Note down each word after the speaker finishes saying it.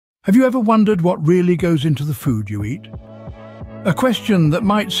Have you ever wondered what really goes into the food you eat? A question that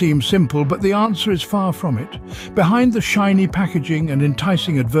might seem simple, but the answer is far from it. Behind the shiny packaging and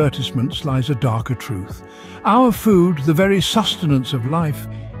enticing advertisements lies a darker truth. Our food, the very sustenance of life,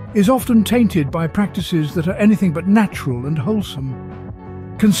 is often tainted by practices that are anything but natural and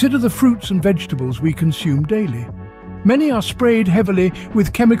wholesome. Consider the fruits and vegetables we consume daily. Many are sprayed heavily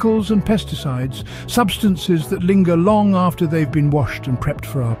with chemicals and pesticides, substances that linger long after they've been washed and prepped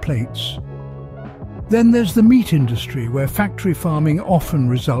for our plates. Then there's the meat industry, where factory farming often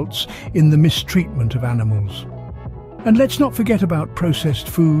results in the mistreatment of animals. And let's not forget about processed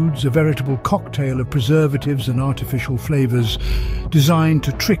foods, a veritable cocktail of preservatives and artificial flavors designed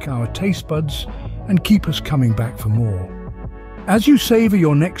to trick our taste buds and keep us coming back for more. As you savor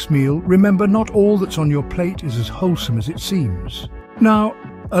your next meal, remember not all that's on your plate is as wholesome as it seems. Now,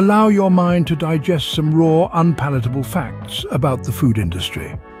 allow your mind to digest some raw, unpalatable facts about the food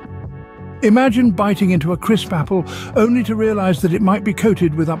industry. Imagine biting into a crisp apple only to realize that it might be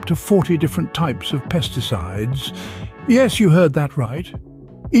coated with up to 40 different types of pesticides. Yes, you heard that right.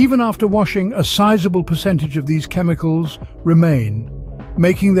 Even after washing, a sizable percentage of these chemicals remain,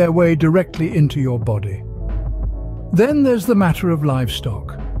 making their way directly into your body. Then there's the matter of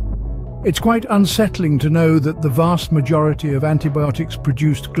livestock. It's quite unsettling to know that the vast majority of antibiotics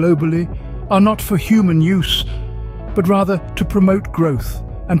produced globally are not for human use, but rather to promote growth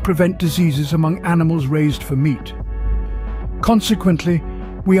and prevent diseases among animals raised for meat. Consequently,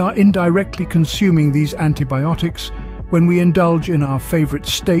 we are indirectly consuming these antibiotics when we indulge in our favorite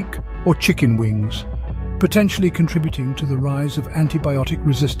steak or chicken wings, potentially contributing to the rise of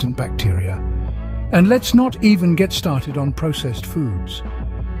antibiotic-resistant bacteria. And let's not even get started on processed foods.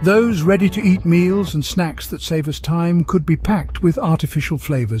 Those ready-to-eat meals and snacks that save us time could be packed with artificial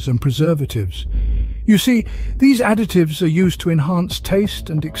flavors and preservatives. You see, these additives are used to enhance taste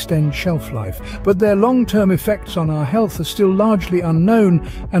and extend shelf life, but their long-term effects on our health are still largely unknown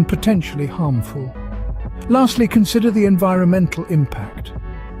and potentially harmful. Lastly, consider the environmental impact.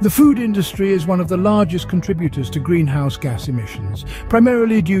 The food industry is one of the largest contributors to greenhouse gas emissions,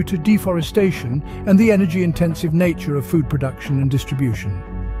 primarily due to deforestation and the energy-intensive nature of food production and distribution.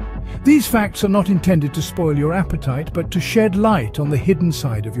 These facts are not intended to spoil your appetite, but to shed light on the hidden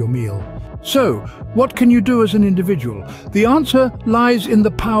side of your meal. So, what can you do as an individual? The answer lies in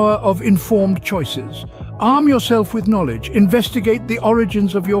the power of informed choices. Arm yourself with knowledge, investigate the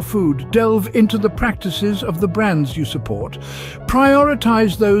origins of your food, delve into the practices of the brands you support.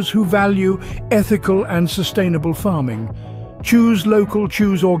 Prioritize those who value ethical and sustainable farming. Choose local,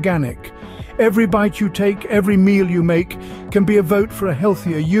 choose organic. Every bite you take, every meal you make, can be a vote for a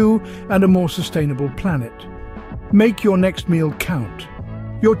healthier you and a more sustainable planet. Make your next meal count.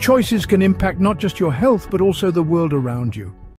 Your choices can impact not just your health, but also the world around you.